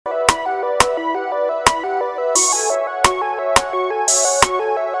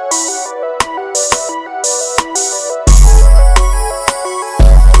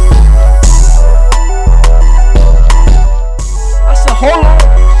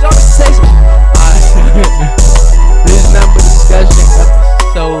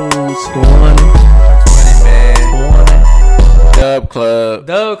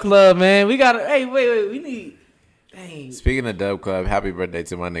Club, man. We got to, hey, wait. We need, dang. Speaking of Dub Club, happy birthday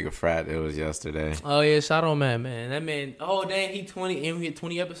to my nigga Frat. It was yesterday. Oh, yeah, shout out man. That man, oh, dang, he 20, and we hit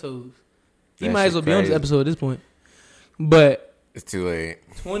 20 episodes. He That might as well shit be on this crazy. episode at this point. But It's too late.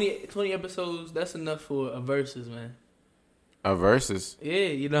 20 episodes, that's enough for a versus, man. A versus. Yeah,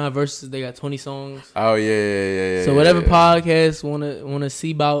 you know how versus, they got 20 songs. Oh yeah. So whatever podcast wanna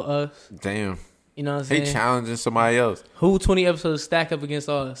see about us, Damn. you know what I'm saying? He challenging somebody else. Who 20 episodes stack up against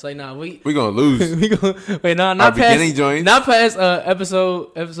us? Like, nah, we We gonna lose. we go wait, nah, Our not past beginning joints. not past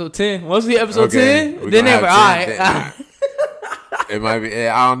episode 10. Once we hit episode Okay, 10, we then gonna they were have all 10. right. It might be.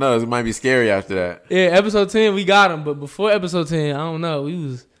 I don't know. It might be scary after that. Yeah, episode 10 we got them, but before episode 10, I don't know. We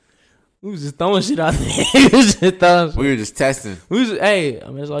was just throwing shit out there. we was just throwing shit. We were just testing. Hey, I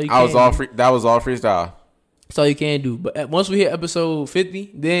mean, that's all you can. I was all free. That was all freestyle. That's all you can do. But once we hit episode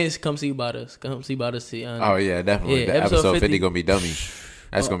 50, then it's come see about us. Come see about us. See, Oh yeah, definitely. Yeah, The episode episode 50 50 gonna be dummy.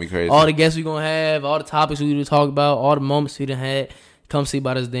 That's gonna be crazy. all the guests we gonna have, all the topics we gonna talk about, all the moments we done had. Come see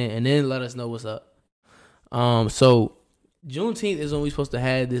about us then, and then let us know what's up. So Juneteenth is when we supposed to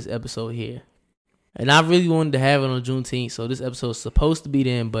have this episode here, and I really wanted to have it on Juneteenth. So this episode is supposed to be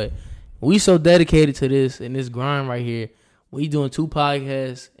then, but we so dedicated to this and this grind right here. We doing 2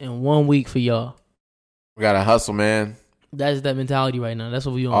 podcasts in 1 week for y'all. We gotta hustle, man. That's that mentality right now. That's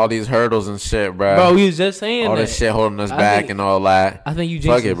what we on. All these hurdles and shit, bro. Bro, we was just saying all that. this shit holding us I back think- and all that. I think you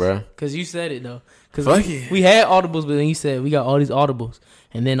Fuck jinxed it, us. bro. Because you said it, though. Because Fuck it. we had audibles, but then you said we got all these audibles.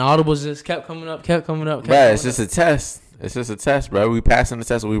 And then audibles just kept coming up. Bro, it's just a test. It's just a test, bro. We passing the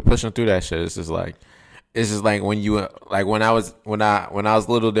test. We pushing through that shit. It's just like when you like when I was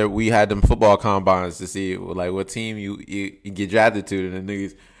little, that we had them football combines to see like what team you get drafted to, and the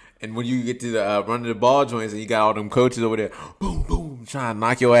niggas. And when you get to the running the ball joints and you got all them coaches over there, boom, boom, trying to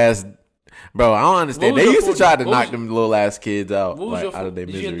knock your ass. Bro, I don't understand. What was They your used to 40? try to What knock was them little ass kids out, What was like, your out of their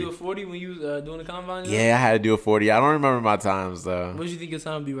Did you misery. do a 40 when you was doing the combine? Yeah, I had to do a 40. I don't remember my times though. What do you think your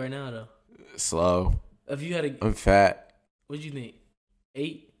time would be right now, though? Slow. If you had a, I'm fat. what do you think?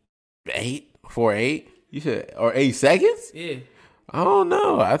 8? 8? 4.8? You said, or 8 seconds? Yeah. I don't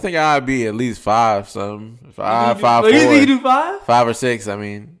know. I think I'd be at least 5 something. 5, 5, You 4. think you do 5? 5 or 6. I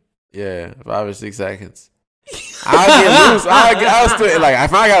mean, yeah, 5 or 6 seconds. I'll get loose. I'll still like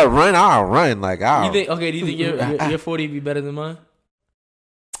if I gotta run, I'll run. Like I'll. Do you think your 40 would be better than mine?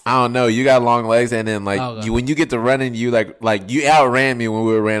 I don't know. You got long legs, and then like Oh, God. when you get to running, you like you outran me when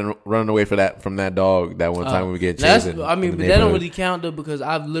we were running away from that dog that one time when we get chased. But that don't really count though, because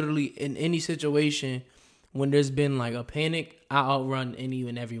I've literally in any situation when there's been like a panic, I outrun any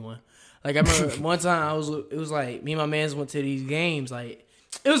and everyone. Like I remember one time it was like me and my mans went to these games. Like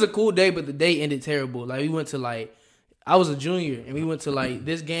it was a cool day, but the day ended terrible. Like we went to like I was a junior and we went to like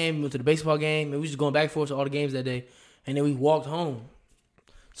this game, we went to the baseball game, and we was just going back and forth to all the games that day, and then we walked home.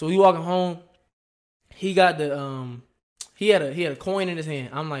 So we walking home. He got the he had a coin in his hand.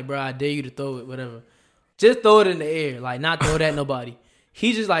 I'm like, bro, I dare you to throw it, whatever. Just throw it in the air, like not throw it at nobody.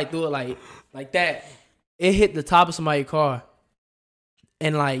 He just like threw it like that. It hit the top of somebody's car,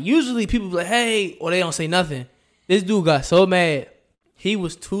 and like usually people be like, hey, or they don't say nothing. This dude got so mad. He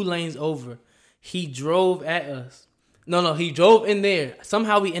was 2 lanes over. He drove at us. No, he drove in there.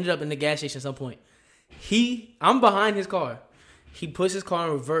 Somehow we ended up in the gas station at some point. I'm behind his car. He puts his car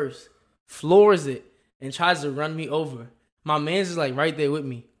in reverse, floors it, and tries to run me over. My man's is like right there with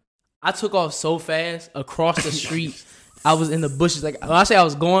me. I took off so fast across the street. I was in the bushes. Like when I say I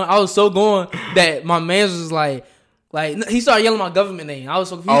was so going that my man's was like he started yelling my government name. I was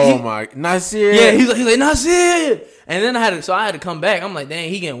so confused. my Nasir. Yeah, he's like Nasir. And then I had to come back. I'm like, dang,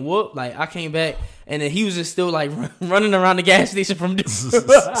 he getting whooped. Like I came back, and then he was just still like running around the gas station from.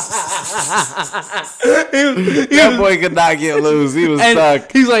 That boy could not get loose. He was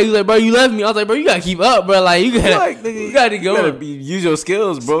stuck. He's like, bro, you left me. I was like, bro, you gotta keep up, bro. Like you gotta, you gotta go. Use your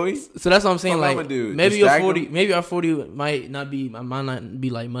skills, bro. So that's what I'm saying. What like I'ma do? maybe your Distract 40, him? maybe our 40 might not be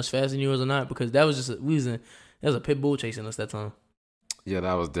like much faster than yours or not, because that was just there was a pit bull chasing us that time. Yeah,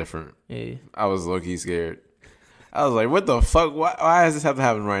 that was different. Yeah. I was low key scared. I was like, what the fuck? Why does this have to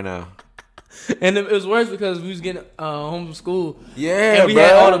happen right now? And it was worse because we was getting home from school. Yeah, and we bro.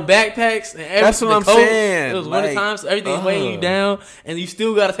 had all the backpacks and everything. That's what I'm saying. It was winter time, so everything's weighing you down, and you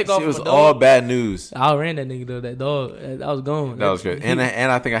still got to take off. It was from a all dog. bad news. I ran that nigga though. That dog. I was gone. That was good. And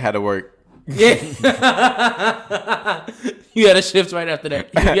I think I had to work. Yeah. You had a shift right after that.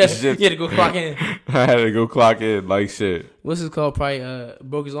 You had to go clock in. I had to go clock in like shit. What's his called? Probably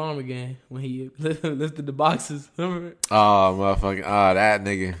broke his arm again when he lifted the boxes. Remember? Oh, motherfucking. Oh, that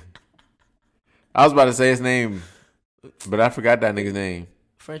nigga. I was about to say his name, but I forgot that nigga's name.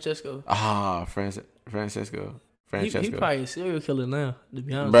 Francesco. Ah, Francesco. Francesco. He probably a serial killer now, to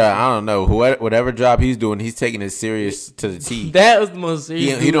be honest. Bro, I don't know. Whatever job he's doing, he's taking it serious to the T. That was the most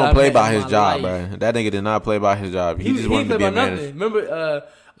serious. He don't play by his job, bro. That nigga did not play by his job. He just wanted to be a manager. Remember,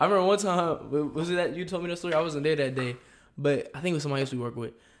 I remember one time, was it that you told me the story? I wasn't there that day, but I think it was somebody else we work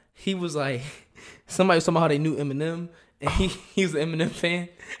with. He was like, somebody was talking about how they knew Eminem, and he was an Eminem fan.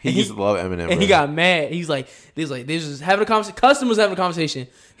 He used to love Eminem, and he got mad. He's like, they was just having a conversation. Customers having a conversation.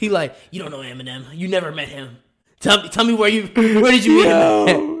 He like, you don't know Eminem. You never met him. Tell me where did you meet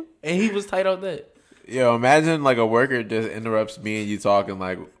him? And he was tight on that. Yo, imagine like a worker just interrupts me and you talking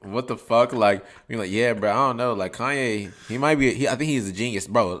like, what the fuck? Like, you're like, yeah, bro, I don't know. Like Kanye, he might be. I think he's a genius,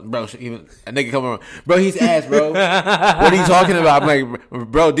 bro. Even a nigga coming around, bro. He's ass, bro. What are you talking about? I'm like,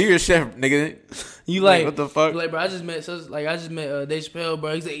 bro, do your shit, nigga. You like what the fuck? You like, bro, I just met Dave Chappelle,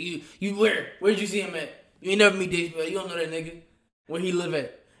 bro. He's like, you where'd you see him at? You ain't never meet Dave Chappelle. You don't know that nigga. Where he live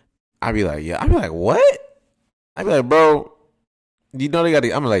at? I'd be like, yeah. I'd be like, what? I'd be like, bro. You know they got.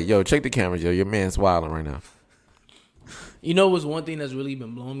 I'm like, yo, check the cameras, yo. Your man's wilding right now. You know what's one thing that's really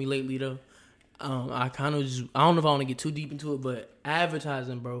been blowing me lately though? I don't know if I want to get too deep into it, but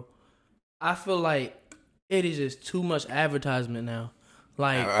advertising, bro. I feel like it is just too much advertisement now.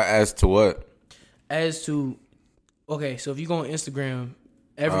 Like as to what? As to okay, so if you go on Instagram,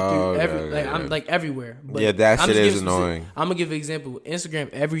 I'm like everywhere. But yeah, that shit is annoying. I'm gonna give an example. Instagram,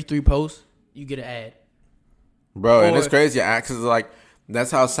 every 3 posts, you get an ad. Bro, and it's crazy. Access like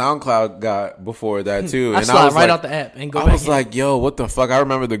that's how SoundCloud got before that too. I slide right out the app and go. I was like, yo, what the fuck? I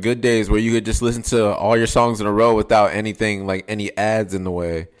remember the good days where you could just listen to all your songs in a row without anything like any ads in the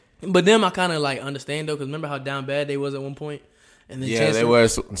way. But them, I kind of like understand though, because remember how down bad they was at one point. And then yeah, they were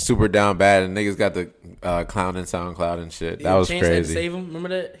super down bad, and niggas got the clown in SoundCloud and shit. That was Chance crazy. Had to save him. Remember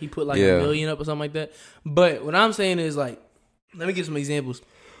that he put like $1 million up or something like that. But what I'm saying is like, let me give some examples.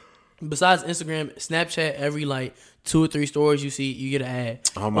 Besides Instagram, Snapchat, every like 2 or 3 stories you see, you get an ad.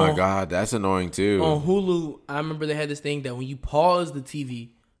 Oh my god, that's annoying too. On Hulu, I remember they had this thing that when you pause the TV,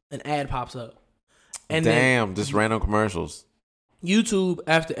 an ad pops up. And damn, just random commercials. YouTube,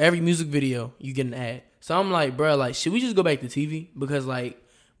 after every music video, you get an ad. So I'm like, bro, like, should we just go back to TV? Because like,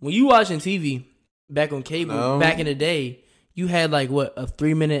 when you watching TV back on cable, back in the day, you had like what, a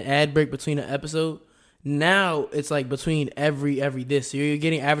 3-minute ad break between an episode. Now it's like between every this. So you're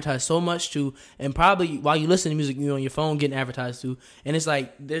getting advertised so much to, and probably while you listen to music, you're on your phone getting advertised to. And it's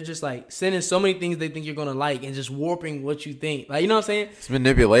like they're just like sending so many things they think you're gonna like and just warping what you think. Like, you know what I'm saying? It's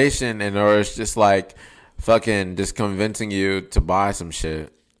manipulation, or it's just like fucking just convincing you to buy some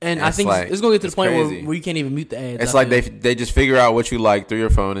shit. And I think like, it's gonna get to the point where you can't even mute the ads. It's like they just figure out what you like through your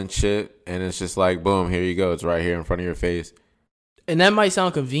phone and shit, and it's just like boom, here you go. It's right here in front of your face. And that might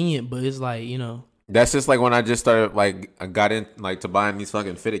sound convenient, but it's like, you know. That's just like when I just started, like, I got in, like, to buying these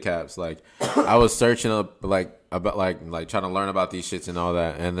fucking fitted caps. Like, I was searching up, like, about, like trying to learn about these shits and all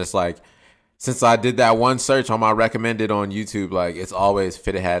that. And it's like, since I did that one search on my recommended on YouTube, like, it's always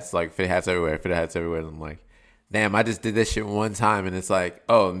fitted hats, like, fitted hats everywhere. And I'm like, damn, I just did this shit one time. And it's like,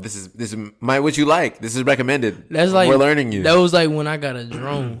 oh, this is what you like. This is recommended. That's like, we're learning you. That was like when I got a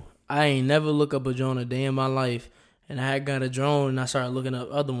drone. I ain't never look up a drone a day in my life. And I had got a drone, and I started looking up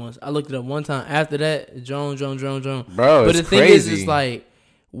other ones. I looked it up one time. After that, drone. Bro, but the thing crazy. is, it's like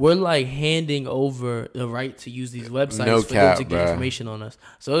we're like handing over the right to use these websites for them to get information on us.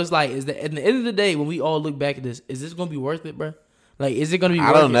 So it's like, at the end of the day, when we all look back at this, is this gonna be worth it, bro? Like, is it gonna be?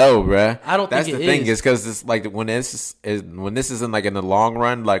 I don't know, bro. I don't think it is. That's the thing, is because it's like when this is in like in the long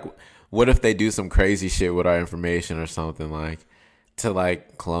run, like what if they do some crazy shit with our information or something, like to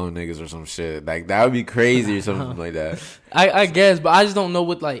like clone niggas or some shit, like that would be crazy or something like that. I guess, but I just don't know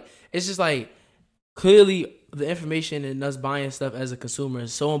what, like, it's just like clearly the information and us buying stuff as a consumer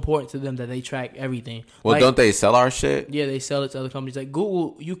is so important to them that they track everything. Well, like, don't they sell our shit? Yeah, they sell it to other companies. Like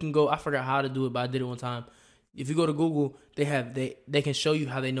Google, you can go, I forgot how to do it, but I did it one time. If you go to Google, they can show you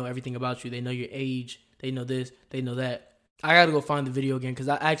how they know everything about you. They know your age, they know this, they know that. I gotta go find the video again because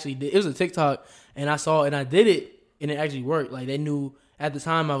I actually did. It was a TikTok and I saw it and I did it. And it actually worked. Like, they knew at the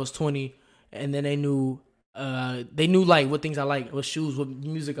time I was 20, and then they knew like what things I like, what shoes, what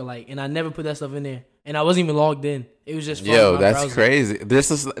music I like, and I never put that stuff in there. And I wasn't even logged in. It was just that's browser. Crazy.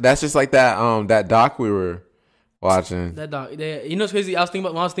 That's just like that doc we were watching. That doc, you know what's crazy? When I was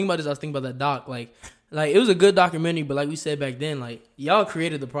thinking about this, I was thinking about that doc. Like it was a good documentary, but like we said back then, like y'all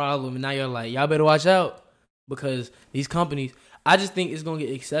created the problem, and now you're like, y'all better watch out because these companies. I just think it's gonna get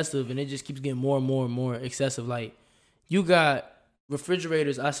excessive, and it just keeps getting more and more and more excessive. Like, you got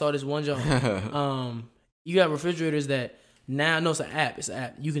refrigerators. I saw this one joke. You got refrigerators that now, no, it's an app. It's an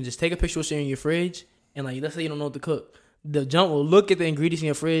app. You can just take a picture of shit in your fridge, and like, let's say you don't know what to cook. The junk will look at the ingredients in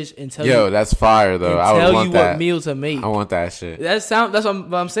your fridge and tell Yo, you. that's fire though. I would Tell want you that. what meal to make. I want that shit. That's what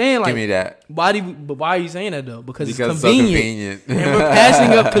I'm saying. Like, Give me that. why are you saying that though? Because it's It's convenient. so convenient. And we're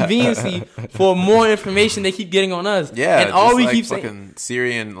passing up conveniency for more information they keep getting on us. Yeah, and all we like keep fucking saying.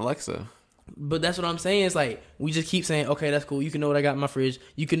 Siri and Alexa. But that's what I'm saying. It's like we just keep saying, okay, that's cool. You can know what I got in my fridge.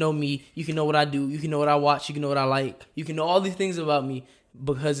 You can know me. You can know what I do. You can know what I watch. You can know what I like. You can know all these things about me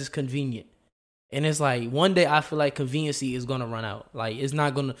because it's convenient. And it's like one day I feel like conveniency is gonna run out. Like it's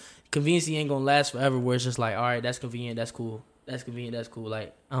not gonna conveniency ain't gonna last forever. Where it's just like, all right, that's convenient. That's cool. That's convenient. That's cool.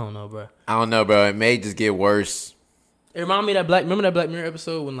 Like I don't know, bro. I don't know, bro. It may just get worse. It reminded me of that remember that Black Mirror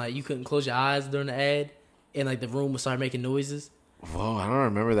episode when like you couldn't close your eyes during the ad and like the room would start making noises. Whoa, I don't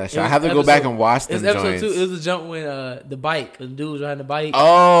remember that shit. It I was have to go back and watch them It's episode joints. 2. It was a jump when the bike, the dude was riding the bike.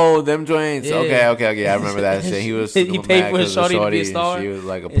 Oh, them joints. Yeah. Okay. I remember that shit. He was He mad paid for his 'cause the shorty to be a and star. She was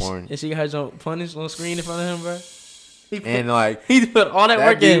like a and porn. and she got her jump punished on screen in front of him, bro. And like He put all that that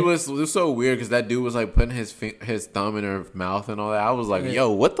work dude in. was so weird because that dude was like putting his thumb in her mouth and all that. I was like,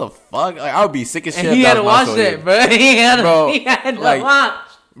 yo, what the fuck? Like, I would be sick as shit. And he if had to that was my watch soldier. that, bro. He had to like, watch.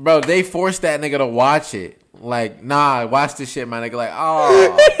 Bro, they forced that nigga to watch it. Like, nah, watch this shit, my nigga. Like,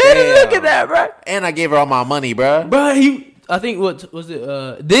 oh, damn. Look at that, bro. And I gave her all my money, bro. Bro, I think what was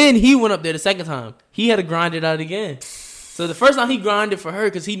it? Then he went up there the second time. He had to grind it out again. So the first time he grinded for her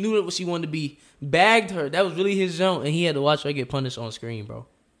because he knew that what she wanted to be, bagged her. That was really his jump, and he had to watch her get punished on screen, bro.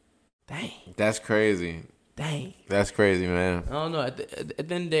 Dang. That's crazy. Dang. That's crazy, man. I don't know. At the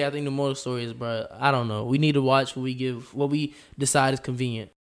end of the day, I think the moral story is, bro, I don't know. We need to watch what we decide is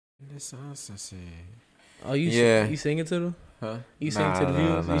convenient. Oh, you singing to them? Huh? You sing to the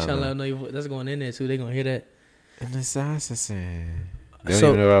viewers? You trying to let them know your voice? That's going in there too. They gonna hear that. They don't So-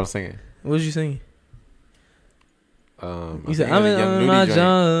 even know what I was singing. What was you singing? You said, I I'm think it was a Young in Nudie my joint.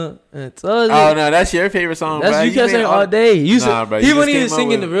 jump. And told you. Oh no, that's your favorite song. That's bro. you kept made saying all day. You Nah, said bro, he you wasn't just even came up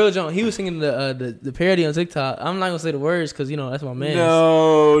singing with- the real jump. He was singing the parody on TikTok. I'm not gonna say the words because that's my man.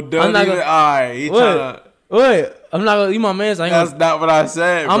 No, don't I'm not even. gonna- All right, he trying. Wait, I'm not gonna. You my man. So That's not what I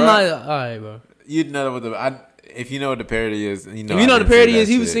said. I'm bro. not. All right, bro. You know what if you know what the parody is, you know. If you know I the didn't say parody that is,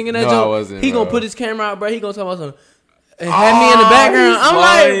 he was shit. singing that no, jump. I wasn't. He bro. gonna put his camera out, bro. He gonna talk about something. And had me in the background. he's I'm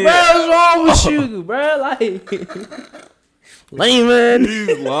like, lying. bro, what's wrong with you, bro? Like, lame man.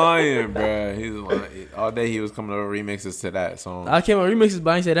 He's lying, bro. He's lying. All day he was coming over remixes to that song. I came on remixes,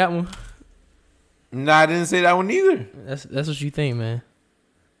 but I ain't say that one. No, I didn't say that one either. That's what you think, man.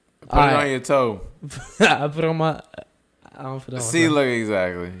 Put it on your toe. I put on my. I don't put it on. See, my toe. look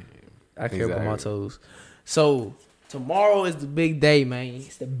exactly. I care about my exactly. toes. So tomorrow is the big day, man.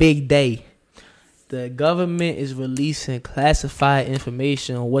 It's the big day. The government is releasing classified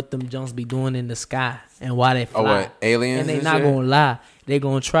information on what them junks be doing in the sky and why they fly. Oh, what? Aliens? And they and not shit? gonna lie. They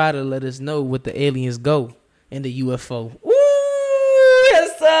gonna try to let us know what the aliens go in the UFO. Ooh,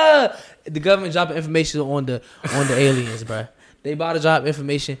 yes sir. The government dropping information on the aliens, bruh. They about to drop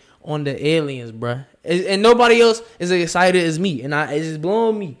information on the aliens, bruh. And nobody else is as excited as me. And it's just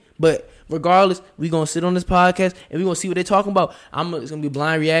blowing me. But regardless, we gonna sit on this podcast and we gonna see what they talking about. It's gonna be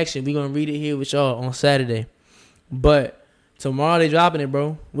blind reaction. We gonna read it here with y'all on Saturday. But tomorrow they dropping it,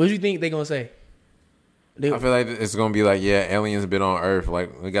 bro. What do you think they gonna say? I feel like it's gonna be like, yeah, aliens been on Earth.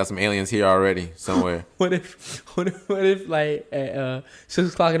 Like we got some aliens here already somewhere. What if like at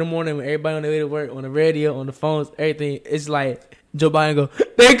 6 o'clock in the morning when everybody on their way to work on the radio, on the phones, everything, it's like Joe Biden go,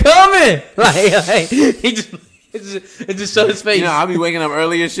 they coming! Like he just it just show his face. You know, I'll be waking up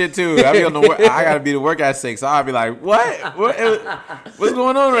early and shit too. I be on the work. I gotta be to work at 6. So I'll be like, what's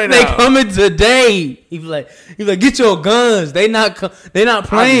going on right They now? coming today. He be like, get your guns. They not I'll be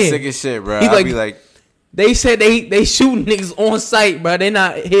playing. sick as shit, bro. He I'll like- be like, They said they shooting niggas on sight, bro. They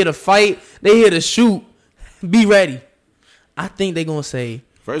not here to fight. They here to shoot. Be ready. I think they gonna say,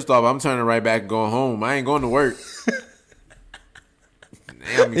 first off, I'm turning right back and going home. I ain't going to work.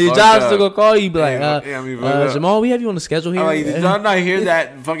 Damn, me your fucked job up. still gonna call you. Be like, Damn, me fucked up. Jamal, we have you on the schedule here. I'm like, did y'all not hear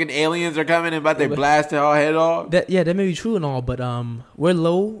that fucking aliens are coming and about to blast our head off? That may be true and all, but we're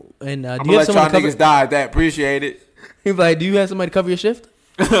low. And I'm do gonna you let have y'all someone to niggas cover? die at that. Appreciate it. He's like, do you have somebody to cover your shift?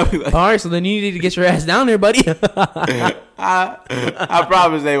 I'll be like, All right, so then you need to get your ass down there, buddy. I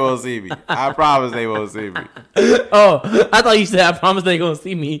promise they won't see me. I promise they won't see me. Oh, I thought you said I promise they gonna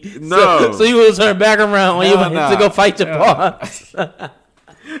see me. No. so you will turn back around when you Hell nah. to go fight your boss.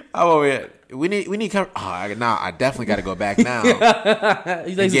 I'm over here. We need cover. Oh, I definitely got to go back now.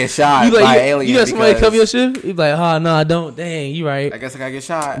 He's like, Get shot you like, by you, aliens. You got somebody to because cover your shift? He's like, oh no, I don't. Dang, you right. I guess I gotta get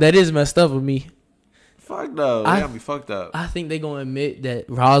shot. That is messed up with me. Fuck no. They got me fucked up. I think they gonna admit that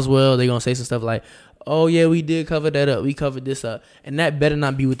Roswell. They gonna say some stuff like, oh yeah, we did cover that up. We covered this up. And that better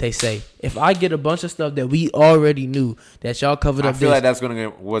not be what they say. If I get a bunch of stuff that we already knew that y'all covered up, I feel like that's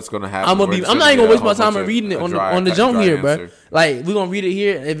what's gonna happen. I'm not even gonna waste my time on reading it on the jump here, bro. Like we're gonna read it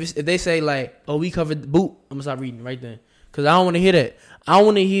here. If they say like, oh, we covered the boot, I'm gonna stop reading right then. Cause I don't want to hear that. I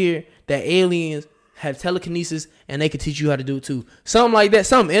want to hear that aliens have telekinesis and they can teach you how to do it too. Something like that.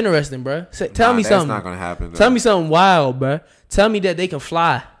 Something interesting, bro. Tell me something. That's not gonna happen. Though. Tell me something wild, bro. Tell me that they can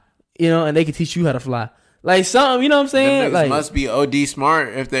fly, and they can teach you how to fly. Like something, you know what I'm saying? Like must be OD smart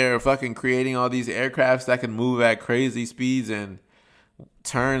if they're fucking creating all these aircrafts that can move at crazy speeds and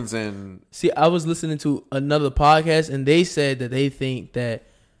turns and. See, I was listening to another podcast and they said that they think that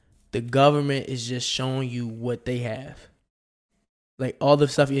the government is just showing you what they have. Like all the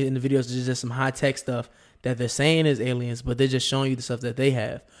stuff in the videos is just some high tech stuff that they're saying is aliens, but they're just showing you the stuff that they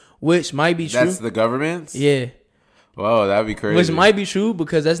have, which might be true. That's the government's? Yeah. Whoa, that'd be crazy. Which might be true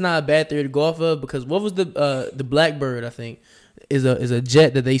because that's not a bad theory to go off of. Because what was the Blackbird? I think is a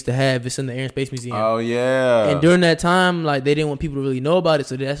jet that they used to have. It's in the Air and Space Museum. Oh yeah. And during that time, like they didn't want people to really know about it,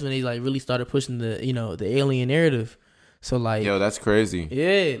 so that's when they like really started pushing the alien narrative. So like, yo, that's crazy.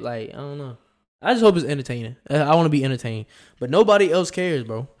 Yeah, like I don't know. I just hope it's entertaining. I want to be entertained, but nobody else cares,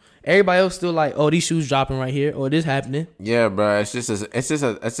 bro. Everybody else still like, oh, these shoes dropping right here, or this happening. Yeah, bro. It's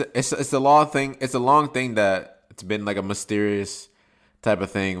a long thing. It's a long thing that it's been like a mysterious type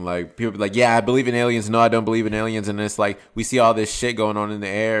of thing. Like people be like, yeah, I believe in aliens. No, I don't believe in aliens. And it's like we see all this shit going on in the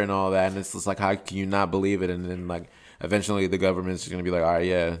air and all that, and it's just like, how can you not believe it? And then like eventually the government's just gonna be like, all right,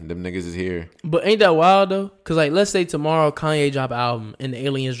 yeah, them niggas is here. But ain't that wild though? Cause like let's say tomorrow Kanye drop an album and the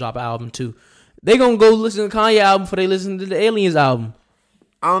aliens drop an album too. They gonna go listen to Kanye album before they listen to the aliens album.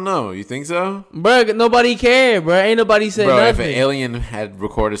 I don't know. You think so? Bro, nobody cared, bro. Ain't nobody said nothing. If an alien had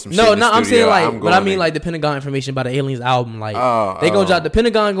recorded some shit no, in the I'm studio, saying like, but I mean like the Pentagon information about the aliens album. Like they gonna drop the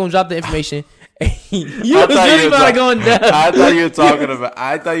Pentagon gonna drop the information. you was really about to go down. I thought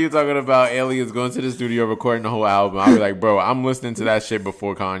you were talking about aliens going to the studio recording the whole album. I was like, bro, I'm listening to that shit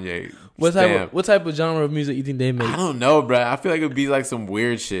before Kanye. What type of genre of music you think they make? I don't know, bro. I feel like it'd be like some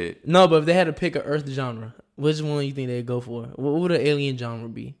weird shit. No, but if they had to pick an Earth genre, which one you think they'd go for? What would an alien genre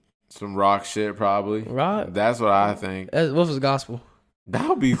be? Some rock shit, probably. Rock? That's what I think. What was gospel? That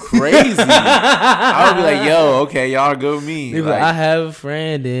would be crazy. I would be like, yo, okay, y'all go with me. Like, I have a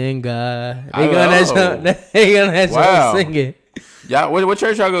friend in God. They gonna have singing. Yeah, what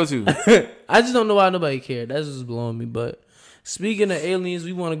church y'all go to? I just don't know why nobody cared. That's just blowing me. But speaking of aliens,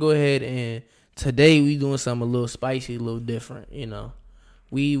 we want to go ahead and today we doing something a little spicy, a little different.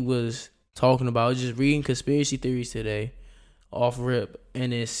 We was talking about just reading conspiracy theories today off rip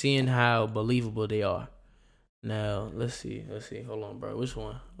and then seeing how believable they are. Now, let's see. Hold on, bro. Which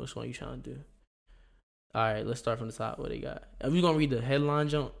one you trying to do? All right, let's start from the top. What they got? We're going to read the headline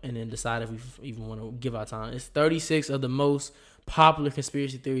jump and then decide if we even want to give our time. It's 36 of the most popular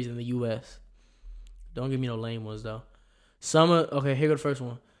conspiracy theories in the U.S. Don't give me no lame ones, though. Okay, here go the first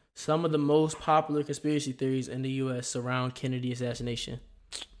one. Some of the most popular conspiracy theories in the U.S. surround Kennedy assassination.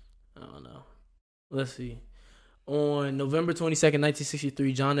 I don't know. Let's see. On November 22nd,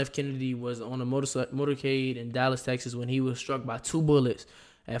 1963, John F. Kennedy was on a motorcade in Dallas, Texas, when he was struck by 2 bullets.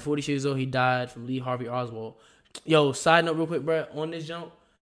 At 46 years old, he died from Lee Harvey Oswald. Yo, side note real quick, bro. On this jump,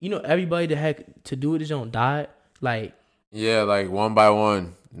 everybody that had to do with this jump died? Like... Yeah, like one by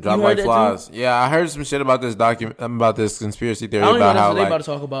one. Drop like flies. Yeah, I heard some shit about this about this conspiracy theory. I don't even know what they about to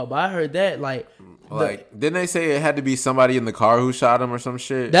talk about, but I heard that, didn't they say it had to be somebody in the car who shot him or some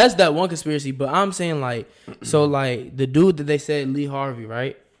shit? That's that one conspiracy, but I'm saying the dude that they said Lee Harvey,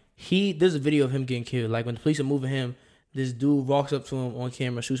 right? There's a video of him getting killed. Like when the police are moving him, this dude walks up to him on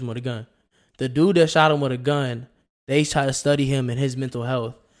camera, shoots him with a gun. The dude that shot him with a gun, they try to study him and his mental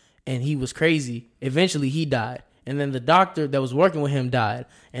health, and he was crazy. Eventually, he died. And then the doctor that was working with him died.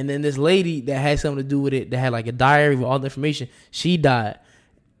 And then this lady that had something to do with it, that had like a diary with all the information, she died.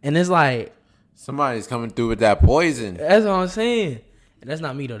 And it's like... somebody's coming through with that poison. That's what I'm saying. And that's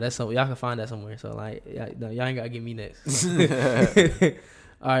not me, though. That's something. Y'all can find that somewhere. So, y'all ain't got to get me next.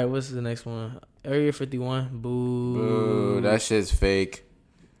 All right, what's the next one? Area 51. Boo. Boo. That shit's fake.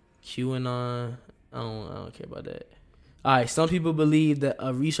 QAnon. I don't care about that. All right, some people believe that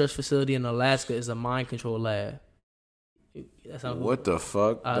a research facility in Alaska is a mind control lab. What the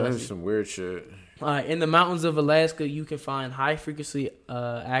fuck? That's some weird shit. All right, in the mountains of Alaska, you can find high-frequency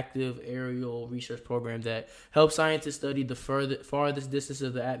active aerial research program that helps scientists study the farthest distance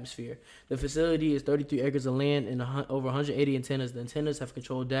of the atmosphere. The facility is 33 acres of land and over 180 antennas. The antennas have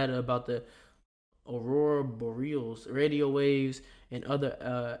controlled data about the aurora boreals, radio waves, and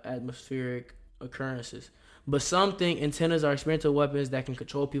other atmospheric occurrences. But some think antennas are experimental weapons that can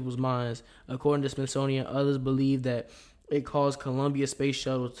control people's minds. According to Smithsonian, others believe that it caused Columbia Space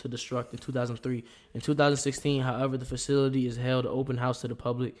Shuttle to destruct in 2003. In 2016, however, the facility is held an open house to the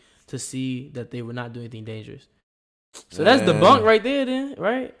public to see that they were not doing anything dangerous. So that's debunked right there, then,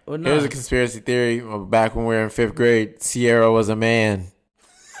 right? Or not? Here's a conspiracy theory. Back when we were in 5th grade, Sierra was a man.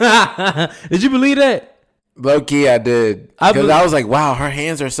 Did you believe that? Low key, I did. Because I was like, wow, her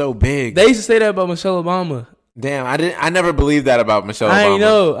hands are so big. They used to say that about Michelle Obama. Damn, I never believed that about Michelle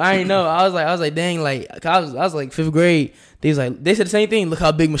Obama. I ain't know. I was like, dang, like I was like 5th grade. They said the same thing. Look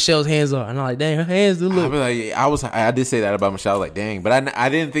how big Michelle's hands are, and I'm like, dang, her hands do look. I did say that about Michelle. I was like, dang, but I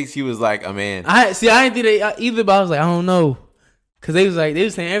didn't think she was like a man. I didn't think they either, but I was like, I don't know, cause they was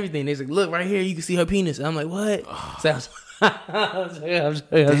saying everything. They was like, look right here, you can see her penis. And I'm like, what? So I was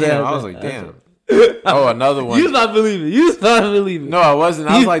like, damn. Oh, another one. You was not believing. No, I wasn't.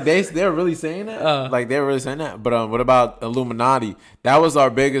 I was like, they're really saying that? Like, they're really saying that? But what about Illuminati? That was our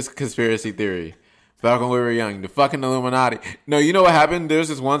biggest conspiracy theory back when we were young. The fucking Illuminati. No, you know what happened? There was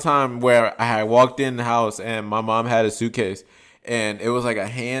this one time where I had walked in the house and my mom had a suitcase. And it was like a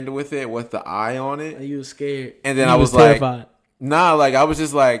hand with it with the eye on it. And you was scared. And then I was terrified. Like, nah, like, I was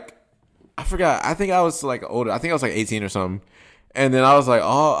just like, I forgot. I think I was like older. I think I was like 18 or something. And then I was like,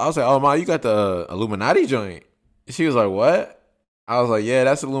 oh, Ma, you got the Illuminati joint. She was like, what? I was like, yeah,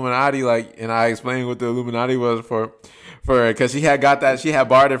 that's Illuminati. Like, and I explained what the Illuminati was for because she had got that. She had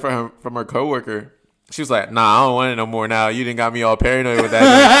borrowed it from her coworker. She was like, nah, I don't want it no more now. You didn't got me all paranoid with that.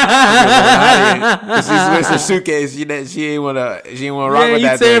 She switched her suitcase. She didn't want to rock with that.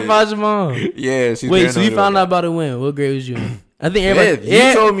 Yeah, you terrified your mom. Yeah, she's wait, so you found out about it when? What grade was you in? I think everybody.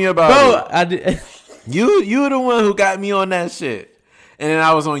 You told me about it. I did. You were the one who got me on that shit. And then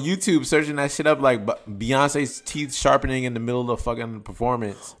I was on YouTube searching that shit up, like Beyonce's teeth sharpening in the middle of the fucking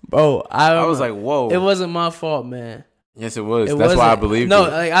performance. Bro, I was like, whoa. It wasn't my fault, man. Yes, it was. That's why I believed No,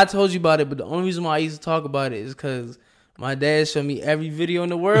 it. like I told you about it, but the only reason why I used to talk about it is because my dad showed me every video in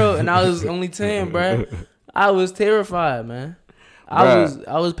the world, and I was only 10, bro. I was terrified, man. I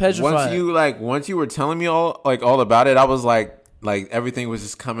was petrified. Once you were telling me all about it, I was like everything was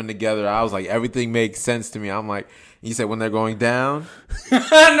just coming together. I was like, everything makes sense to me. I'm like, you said when they're going down? No,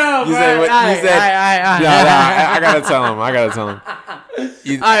 you said I gotta tell him. All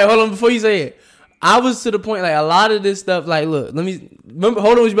right, hold on. Before you say it, I was to the point, like, a lot of this stuff, like, look, let me, remember,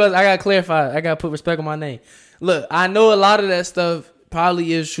 hold on with you brothers. I gotta clarify. I gotta put respect on my name. Look, I know a lot of that stuff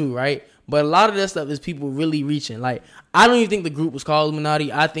probably is true, right? But a lot of that stuff is people really reaching. Like, I don't even think the group was called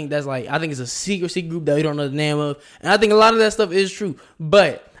Illuminati. I think it's a secret group that we don't know the name of. And I think a lot of that stuff is true.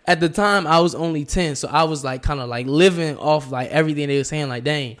 But at the time, I was only 10. So I was like kind of like living off like everything they were saying, like,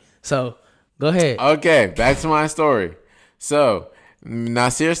 dang. So go ahead. Okay, back to my story. So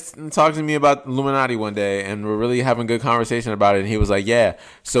Nasir talked to me about Illuminati one day, and we're really having a good conversation about it. And he was like, yeah,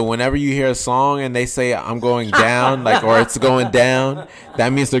 so whenever you hear a song and they say I'm going down, like, or it's going down,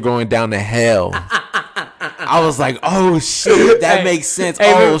 that means they're going down to hell. I was like, oh shit, that makes sense.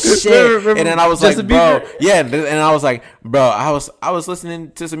 Oh shit. And then I was like, bro, yeah. And I was like, bro, I was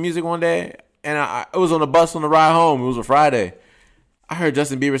listening to some music one day, and I was on the bus on the ride home. It was a Friday. I heard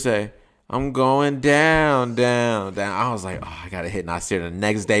Justin Bieber say, I'm going down, down, down. I was like, oh, I gotta hit Nasir the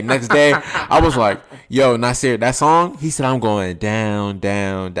next day. Next day, I was like, yo, Nasir, that song? He said, I'm going down,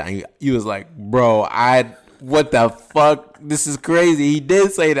 down, down. He was like, bro, what the fuck? This is crazy. He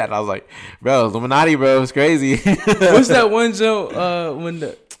did say that. I was like, bro, Illuminati, bro, it's crazy. What's that one joint?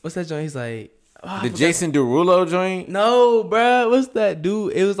 What's that joint? He's like, the Jason Derulo joint? No, bro. What's that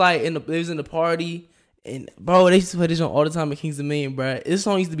dude? It was like it was in the party. And bro, they used to play this song all the time at Kings of Maine, bro. This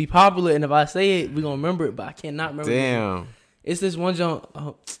song used to be popular, and if I say it, we gonna remember it, but I cannot remember. Damn. It's this one joint.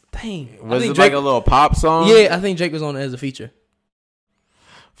 Oh, dang. Was it Drake, like a little pop song? Yeah, I think Drake was on it as a feature.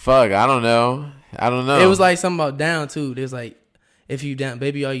 Fuck, I don't know. It was like something about down too. There's like, if you down,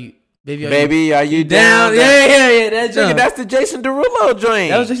 baby, are you down? Yeah. That joint. That's the Jason Derulo joint.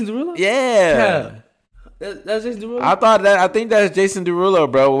 That was Jason Derulo? Yeah. That's Jason Derulo? I think that's Jason Derulo,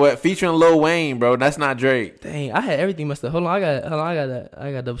 bro. Featuring Lil Wayne, bro. That's not Drake. Dang, I had everything messed up. Hold on, I got that.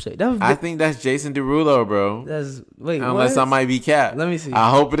 I got double check. I think that's Jason Derulo, bro. Unless I might be capped. Let me see.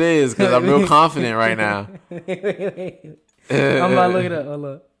 I hope it is, because I'm real confident right now. Wait. I'm about to look it up. Hold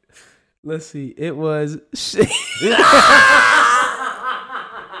up. Let's see. It was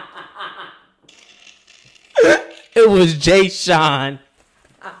it was Jay Sean.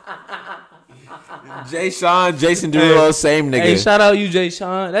 Jay Sean, Jason Derulo, same nigga. Hey, shout out you, Jay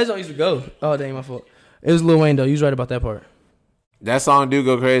Sean. That's how I used to go. Oh, dang, my fault. It was Lil Wayne, though. You was right about that part. That song do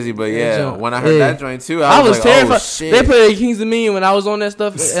go crazy, but yeah, when I heard that joint too, I was like, terrified. Oh, shit. They played Kings of Mean when I was on that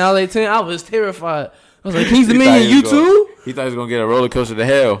stuff and I was like 10. I was terrified. I was like, Kings Dominion, you too? He thought he was gonna get a roller coaster to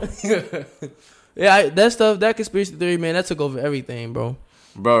hell. Yeah, that stuff, that conspiracy theory, man, that took over everything, bro.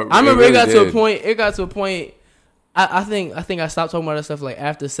 Bro, I remember really it got to a point. I think I stopped talking about that stuff like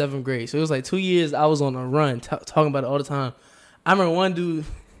after 7th grade. So it was like 2 years I was on a run talking about it all the time. I remember one dude,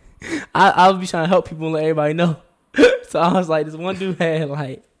 I would be trying to help people and let everybody know. So I was like, this one dude had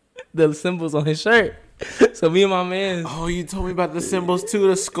like the symbols on his shirt. So me and my man. Oh, you told me about the symbols too,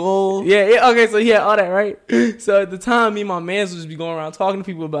 the skull. Yeah, okay, so he had all that, right? So at the time, me and my man would just be going around talking to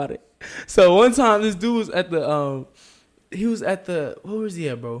people about it. So one time, this dude was at the, where was he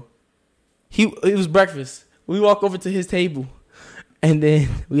at, bro? It was breakfast. We walk over to his table, and then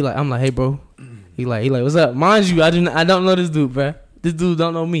I'm like, hey, bro. He like, what's up? Mind you, I don't know this dude, bro. This dude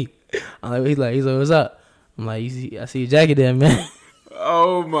don't know me. He's like, what's up? I'm like, I see your jacket there, man.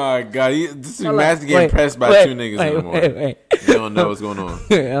 Oh my god, this man's getting pressed by two niggas in the morning. Wait. You don't know what's going on.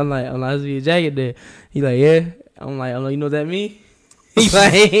 I'm like, I see your jacket there. He like, yeah. I'm like, you know what that mean?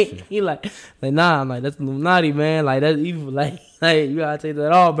 He like, nah. I'm like, that's Illuminati, man. Like, that's evil. Like you gotta take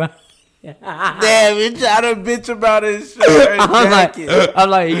that off, bro. Damn, he trying to bitch about his shirt. I'm like,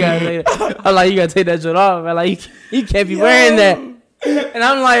 you gotta take that shit off, man. Like, you can't be wearing that. And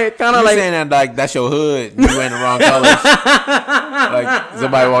I'm like, kind of like saying that like that's your hood. You wearing the wrong colors. Like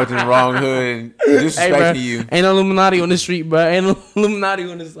somebody walked in the wrong hood and disrespecting you. Ain't no Illuminati on the street, bro. Ain't no Illuminati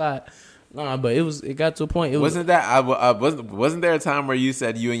on the side. Nah, but it got to a point. Wasn't there a time where you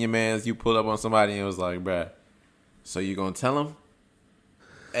said you and your mans you pulled up on somebody and it was like, bruh, so you gonna tell them?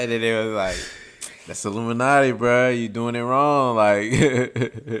 And then they was like, that's Illuminati, bruh. You doing it wrong. Like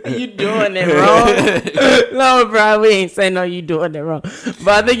you doing it wrong? No, bro, we ain't saying no. You doing it wrong. But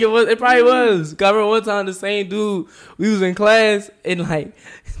I think it probably was. Cause I remember one time the same dude, we was in class and like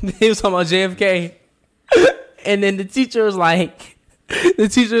he was talking about JFK, and then the teacher was like,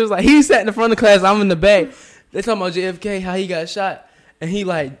 he sat in the front of the class. I'm in the back. They talking about JFK, how he got shot, and he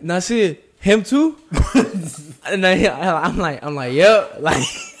like, Nasir, him too. And then I'm like, yep, like.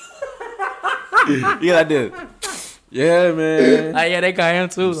 Yeah, I did. Yeah, man. Yeah, they got him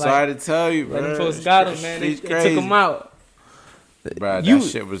too. I'm sorry to tell you, bro. Them folks got him, man. They took him out. Bro, that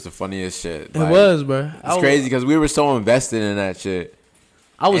shit was the funniest shit. It was, bro. It's crazy because we were so invested in that shit.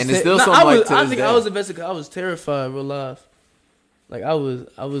 I was. And it's still so like I think I was invested because I was terrified, real life. Like I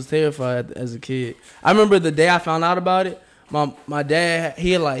was terrified as a kid. I remember the day I found out about it. My dad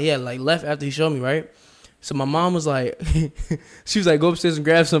he had left after he showed me, right. So my mom was like, she was like, go upstairs and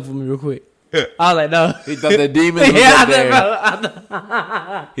grab something for me real quick. I was like, no. He thought the demons was up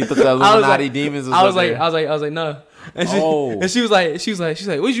there. He thought the Illuminati demons was up there. I was like, no. And she was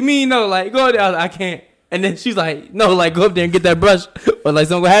like, what you mean no? Like, go there. I was like, I can't. And then she's like, no, like, go up there and get that brush. Or like,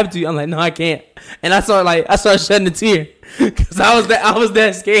 something gonna happen to you. I'm like, no, I can't. And I started shedding a tear. Cause I was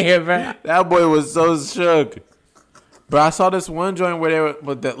that scared, bro. That boy was so shook. Bro, I saw this one joint where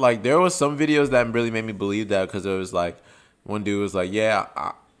there was some videos that really made me believe that because it was like, one dude was like, yeah,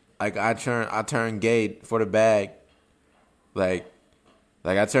 I turned gay for the bag. Like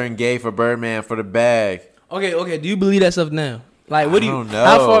I turned gay for Birdman for the bag. Okay. Do you believe that stuff now? Like, what do you? I don't know.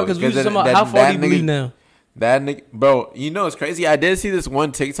 How far? Because we just talking about how far do you believe now? That nigga, bro. You know it's crazy. I did see this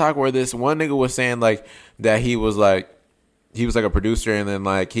one TikTok where this one nigga was saying like that he was like a producer and then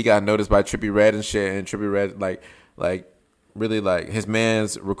like he got noticed by Trippie Redd and shit, and Trippie Redd like really like his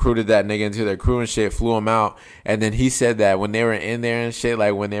mans recruited that nigga into their crew and shit, flew him out, and then he said that when they were in there and shit,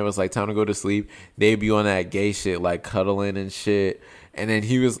 like when there was like time to go to sleep, they'd be on that gay shit like cuddling and shit. And then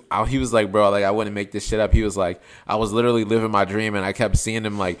he was like, bro, like I wouldn't make this shit up. He was like, I was literally living my dream and I kept seeing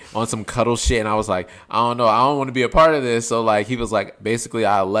him like on some cuddle shit, and I was like, I don't know, I don't want to be a part of this. So like he was like, basically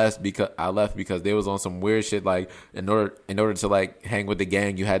I left because they was on some weird shit. Like in order to like hang with the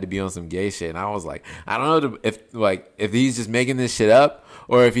gang, you had to be on some gay shit. And I was like, I don't know if he's just making this shit up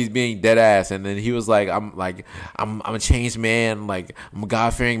or if he's being dead ass. And then he was like, I'm a changed man. Like I'm a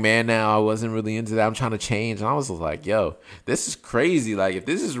God-fearing man now. I wasn't really into that. I'm trying to change. And I was like, yo, this is crazy. Like if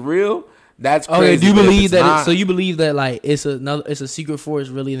this is real, that's crazy. Okay, do you believe that? So you believe that like it's a secret force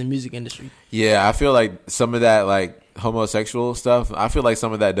really in the music industry? Yeah, I feel like some of that like homosexual stuff. I feel like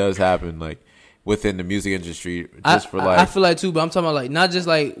some of that does happen like within the music industry. I feel like too, but I'm talking about like not just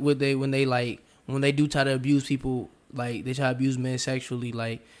like when they do try to abuse people, like they try to abuse men sexually,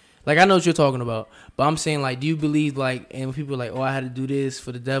 like I know what you're talking about, but I'm saying like, do you believe like, and when people are like, oh, I had to do this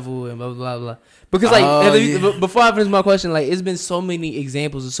for the devil and blah blah blah, because like before I finish my question, like it's been so many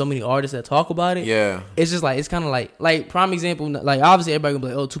examples of so many artists that talk about it. Yeah, it's just like it's kind of like prime example, like obviously everybody gonna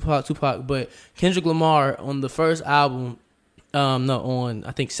be like, oh, Tupac, but Kendrick Lamar on the first album, on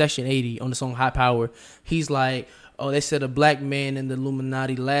I think Section 80 on the song High Power, he's like, oh, they said a black man in the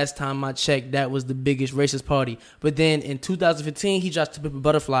Illuminati. Last time I checked, that was the biggest racist party. But then in 2015, he dropped To Pimp a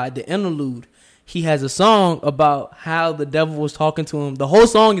Butterfly, the interlude. He has a song about how the devil was talking to him. The whole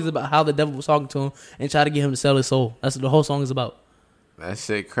song is about how the devil was talking to him and tried to get him to sell his soul. That's what the whole song is about. That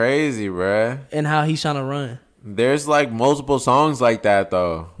shit crazy, bruh. And how he's trying to run. There's like multiple songs like that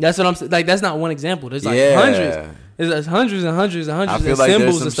though. That's what I'm saying. Like that's not one example. There's like hundreds. There's hundreds and hundreds and hundreds. I feel of like symbols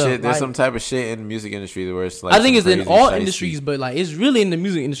there's some and stuff. shit. There's like, some type of shit in the music industry where it's like. I think it's in all shiesty. industries, but like it's really in the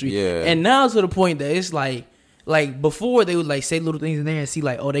music industry. Yeah. And now to the point that it's like before they would like say little things in there and see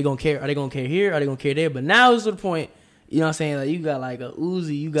like, oh, they gonna care. Are they gonna care here? Are they gonna care there? But now it's to the point. You know what I'm saying? Like you got like a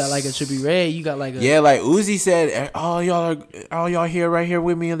Uzi, you got like a Trippie Redd, you got like a like Uzi said, all y'all here right here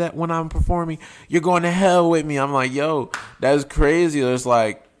with me that when I'm performing, you're going to hell with me. I'm like, yo, that's crazy. There's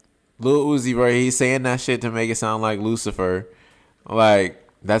like Lil Uzi, right? He's saying that shit to make it sound like Lucifer. Like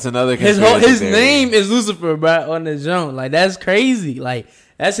that's another conspiracy his theory. name is Lucifer, bro, on the jump. Like that's crazy. Like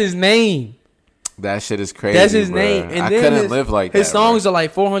that's his name. That shit is crazy. That's his bro. name. And I then couldn't live like that. His songs bro. are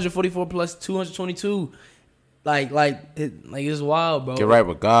like 444 plus 222. Like it's wild, bro. Get right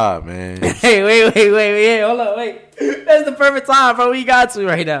with God, man. Hey, wait, yeah, hold on, wait. That's the perfect time, bro. We got to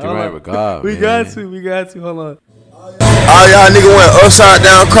right now. Get Hold right on. with God, We man. got to. Hold on. All y'all nigga went upside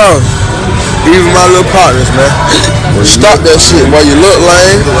down cross. Even my little partners, man. Stop that shit, boy. You look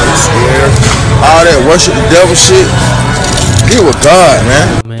lame. All that worship the devil shit. Get with God,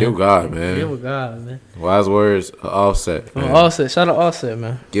 man. Get with God, man. Get with God, man. Wise words, Offset. Man. Offset, shout out Offset,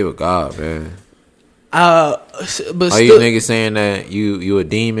 man. Get with God, man. But Are still, you niggas saying that you a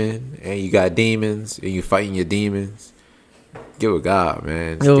demon and you got demons and you fighting your demons? Get with God,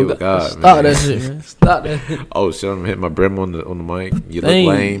 man. Just get with God, stop man. that shit, man. Stop that. Oh shit! I'm hitting my brim on the mic. You Dang,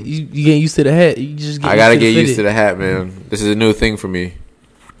 look lame. You getting used to the hat. You just I gotta get used to the hat, man. This is a new thing for me.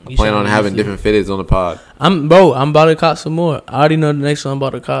 I plan on having different fitteds on the pod. I'm about to cop some more. I already know the next one I'm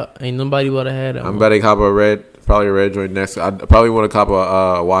about to cop. Ain't nobody about to have that. I'm about to cop a red. Probably a red joint next. I probably want to cop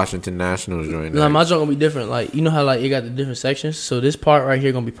a Washington Nationals joint. No, my joint gonna be different. Like you know how like it got the different sections. So this part right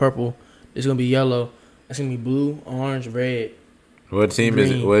here gonna be purple. It's gonna be yellow. It's gonna be blue, orange, red. What team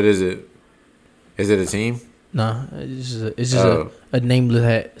is it? What is it? Is it a team? Nah, it's just a nameless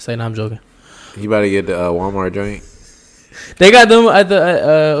hat. Say no, I'm joking. You about to get the Walmart joint? They got them at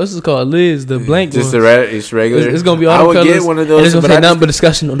the what's it called? Liz, the blank. Just ones. the red. It's regular. It's gonna be all I the would colors. get one of And those. it's gonna But say nothing but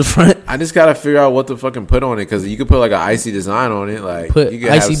discussion on the front. I just gotta figure out what to fucking put on it because you could put like an icy design on it. Like Put you could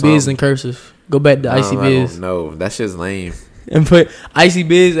Icy have Biz some- in cursive. Go back to Icy Biz No, that shit's lame. and put Icy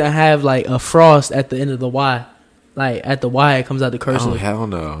Biz and have like a frost at the end of the Y. Like at the Y, it comes out the cursive Oh hell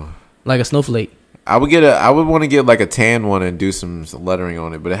no! like a snowflake. I would want to get like a tan one and do some lettering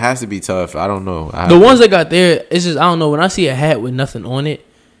on it, but it has to be tough. I don't know. The ones they got there, it's just I don't know. When I see a hat with nothing on it,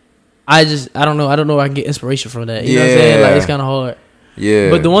 I don't know. I don't know where I can get inspiration from that. You know what I'm saying? Like it's kind of hard. Yeah.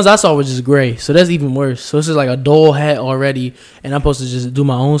 But the ones I saw were just gray, so that's even worse. So it's just like a dull hat already, and I'm supposed to just do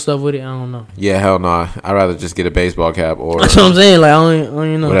my own stuff with it. I don't know. Yeah, hell no. I'd rather just get a baseball cap or That's what I'm saying. Like I don't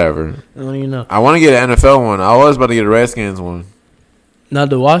even know. whatever. I don't even know. I want to get an NFL one. I was about to get a Redskins one. Not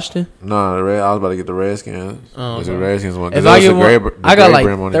the Washington. No, I was about to get the Redskins. Oh, It's a okay. Redskins one. If I I get one, the I got gray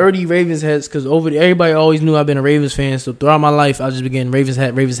brim on like it. 30 Ravens hats because everybody always knew I've been a Ravens fan. So throughout my life, I just been getting Ravens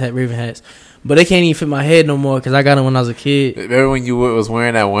hats. But they can't even fit my head no more because I got them when I was a kid. Remember when you was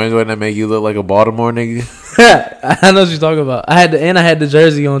wearing that one joint that make you look like a Baltimore nigga? I know what you're talking about. I had the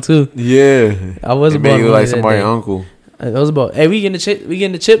jersey on too. Yeah. I was It a made you Baltimore like that somebody's day. uncle. It was about. Hey, we getting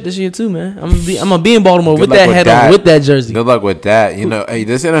the chip this year too, man. I'm gonna be in Baltimore Good with luck that with hat that. on, with that jersey. Good luck with that. You know, hey,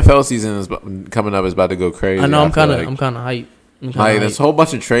 this NFL season is coming up. Is about to go crazy. I know. I'm feel kind of like. hyped. Like there's a whole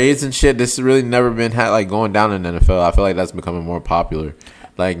bunch of trades and shit. This has really never been like going down in the NFL. I feel like that's becoming more popular.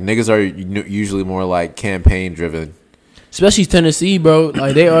 Like niggas are usually more like campaign driven. Especially Tennessee, bro.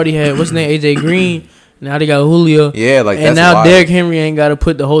 Like they already had what's his name, AJ Green. Now they got Julio. Yeah, like and that's now wild. Derrick Henry ain't got to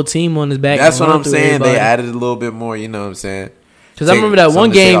put the whole team on his back. That's and what run I'm through saying. everybody. They added a little bit more. You know what I'm saying? Because I remember that Some one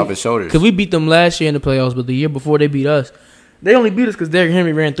of the shit game off his shoulders. because we beat them last year in the playoffs, but the year before they beat us, they only beat us because Derrick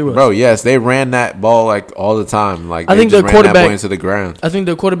Henry ran through us. Bro, yes, they ran that ball like all the time. Like I they think just their ran that quarterback- boy into the ground. I think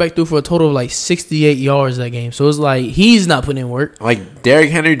their quarterback threw for a total of like 68 yards that game. So it's like he's not putting in work. Like Derrick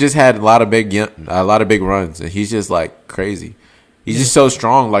Henry just had a lot of big runs, and he's just like crazy. He's just so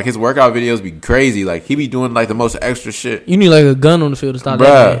strong. Like his workout videos be crazy. Like he be doing like the most extra shit. You need like a gun on the field to stop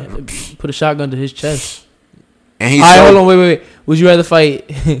that man. Put a shotgun to his chest. And he's All right, so, hold on, wait. Would you rather fight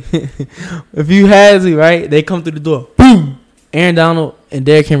if you had to, right? They come through the door, boom. Aaron Donald and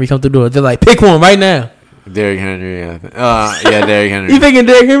Derrick Henry come through the door. They're like, pick one right now. Derrick Henry, yeah, Derrick Henry. You thinking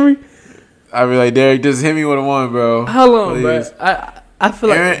Derrick Henry? I be like, Derrick, just hit me with a one, bro. How long, Please. bro? I feel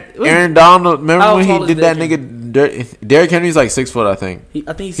like Aaron Donald. Remember How when tall he is did that Derrick nigga Derrick Henry's like 6 foot, I think.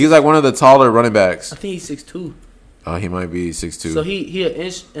 I think he's like one of the taller running backs. I think he's 6'2". Oh, he might be 6'2". So he an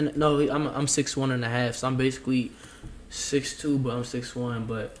inch and no, I'm 6'1.5". So I'm basically 6'2", but I'm 6'1".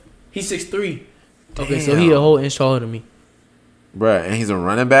 But he's 6'3". Okay, so he a whole inch taller than me. Bruh, and he's a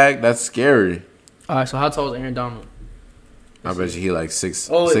running back? That's scary. All right, so how tall is Aaron Donald? I bet you he like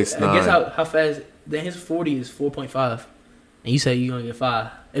 6'9". I guess how fast? Then his 40 is 4.5, and you say you're gonna get 5.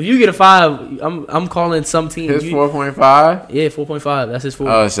 If you get a 5, I'm calling some team. His 4.5? Yeah, 4.5. That's his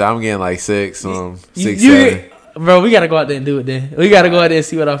 40. Oh, so I'm getting like 6, 7. Bro, we gotta go out there and do it. Then we gotta go out there and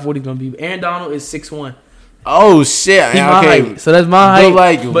see what our 40's gonna be. Aaron Donald is 6'1". Oh shit! He's my height, so that's my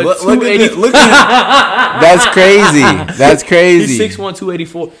height. But like, look at that's crazy. That's crazy. He's 6'1",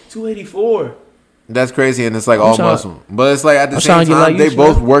 284. 284. That's crazy, and it's like all muscle. But it's like at the same time, they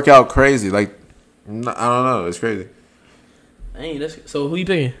both work out crazy. Like, I don't know. It's crazy. Dang, so who you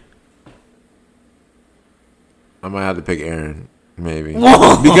picking? I might have to pick Aaron, maybe.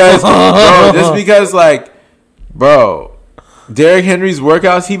 because, like, bro, Derrick Henry's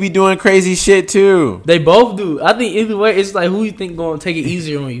workouts, he be doing crazy shit too. They both do. I think either way, it's like who you think going to take it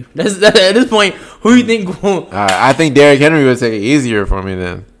easier on you. At this point, who you think going? I think Derrick Henry would take it easier for me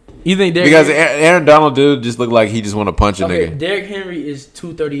then. You think Derrick because Aaron Donald dude just look like he just want to punch a nigga. Derrick Henry is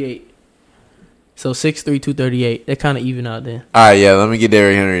 238. So 6'3", 238. They're kind of even out there. All right, yeah. Let me get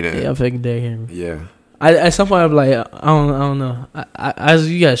Derrick Henry then. Yeah, I'm picking Derrick Henry. Yeah. At some point, I'm like, I don't know.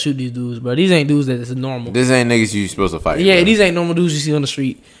 You gotta shoot these dudes, bro. These ain't dudes that's normal. This ain't niggas you supposed to fight. Yeah, bro. These ain't normal dudes you see on the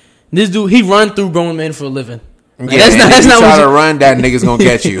street. This dude, he run through grown men for a living. Like, yeah, that's not try to run, that nigga's gonna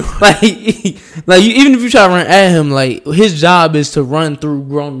catch you. Even if you try to run at him, like his job is to run through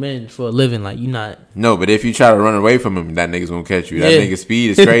grown men for a living. Like you not. No, but if you try to run away from him, that nigga's gonna catch you. That nigga's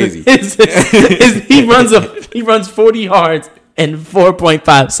speed is crazy. He runs 40 yards in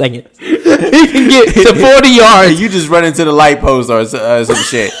 4.5 seconds. He can get to 40 yards. You just run into the light post or some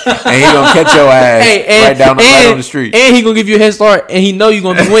shit, and he gonna catch your ass right on the street. And he gonna give you a head start, and he know you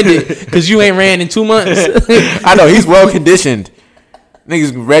gonna be winded because you ain't ran in 2 months. I know he's well conditioned.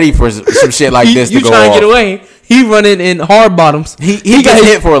 Niggas ready for some shit like this to go off. You trying to get away? He running in hard bottoms. He got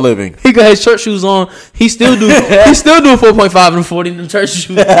hit for a living. He got his church shoes on. He still do 4.5 and 40 in the church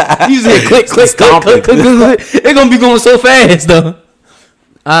shoes. He's like click. It's gonna be going so fast though.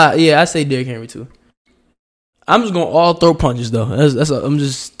 Yeah, I say Derrick Henry too. I'm just gonna all throw punches though. I'm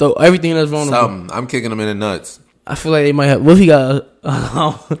just throw everything that's wrong. I'm kicking him in the nuts. I feel like they might have. What if he got?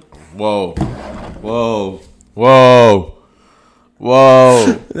 Whoa.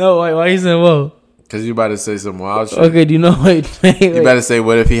 No, why you saying whoa? Because you about to say some wild shit. Okay, do you know what? You better say,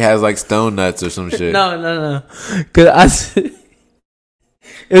 what if he has like stone nuts or some shit? No. Because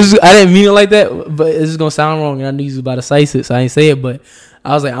I didn't mean it like that, but it's just gonna sound wrong, and I knew you was about to say it, so I didn't say it. But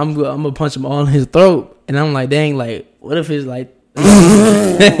I was like, I'm gonna punch him all in his throat, and I'm like, dang, like, what if it's like, yo, boy.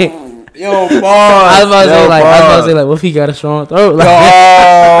 I was about to say, what if he got a strong throat? Like,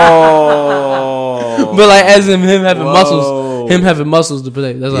 but like, as him having muscles to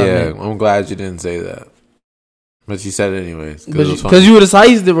protect. That's what I mean. I'm glad you didn't say that, but you said it anyways. Because you would have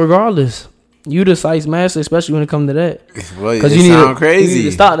sized it regardless. You the size master, especially when it comes to that. Well, it sounds crazy. You need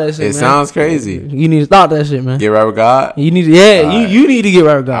to stop that shit, man. It sounds crazy. You need to stop that shit, man. Get right with God. You need to, you need to get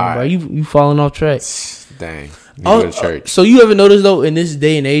right with God, bro. You falling off track. Dang. You go to church. So you ever notice though, in this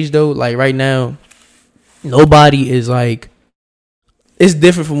day and age though, like right now, nobody is like, it's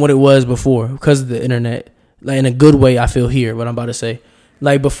different from what it was before because of the internet. Like in a good way, I feel here. What I'm about to say.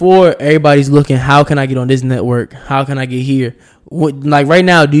 Like before, everybody's looking, how can I get on this network? How can I get here? Like right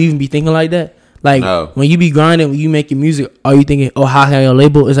now, do you even be thinking like that? Like when you be grinding, when you making music, are you thinking, oh, how can I get a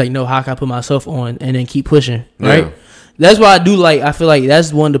label? It's like, no, how can I put myself on and then keep pushing, right? Yeah. That's why I do like, I feel like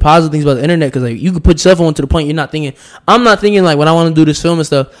that's one of the positive things about the internet, because like you can put yourself on to the point you're not thinking. I'm not thinking like when I want to do this film and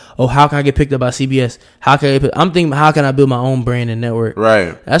stuff, oh, how can I get picked up by CBS? I'm thinking, how can I build my own brand and network?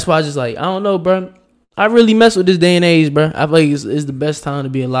 Right. That's why I just like, I don't know, bro. I really mess with this day and age, bro. I feel like it's the best time to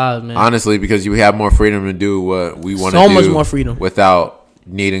be alive, man. Honestly, because you have more freedom to do what we want to do. So much more freedom. Without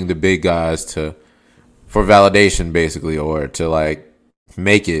needing the big guys for validation, basically, or to like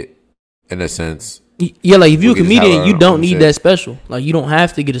make it in a sense. Yeah, like if you're a comedian, you don't need that special. Like you don't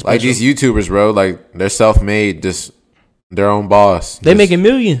have to get a special. Like these YouTubers, bro. Like they're self-made, just their own boss. They making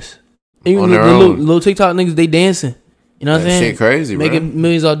millions. Even the little TikTok niggas, they dancing. You know what I'm saying? Shit crazy, bro. Making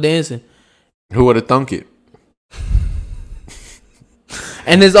millions off dancing. Who would have thunk it?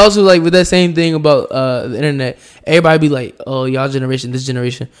 And there's also like with that same thing about the internet. Everybody be like, "Oh, y'all generation, this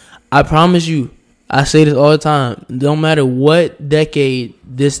generation." I promise you, I say this all the time. Don't matter what decade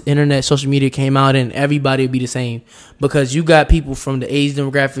this internet, social media came out in, everybody will be the same. Because you got people from the age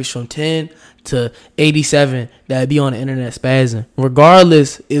demographics from 10 to 87 that be on the internet spazzing.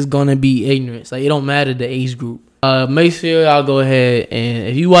 Regardless, it's going to be ignorance. Like, it don't matter the age group. Make sure y'all go ahead and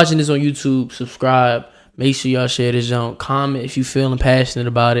if you watching this on YouTube, subscribe. Make sure y'all share this junk. Comment if you feeling passionate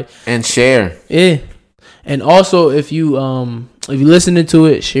about it. And share. Yeah. And also, if you listening to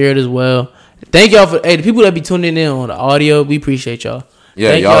it, share it as well. Thank y'all for the people that be tuning in on the audio. We appreciate y'all.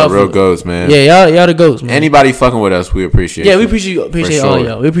 Yeah, Thank y'all real goats, man. Yeah, y'all the goats, man. Anybody fucking with us, we appreciate. Yeah, we appreciate all sure.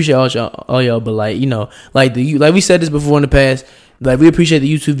 y'all. We appreciate all y'all. But like, you know, like we said this before in the past. Like, we appreciate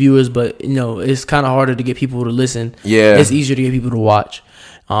the YouTube viewers, but you know, it's kind of harder to get people to listen. Yeah, it's easier to get people to watch.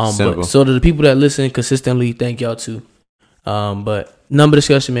 But so to the people that listen consistently, thank y'all too. But number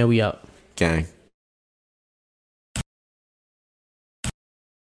discussion, man. We out. Gang.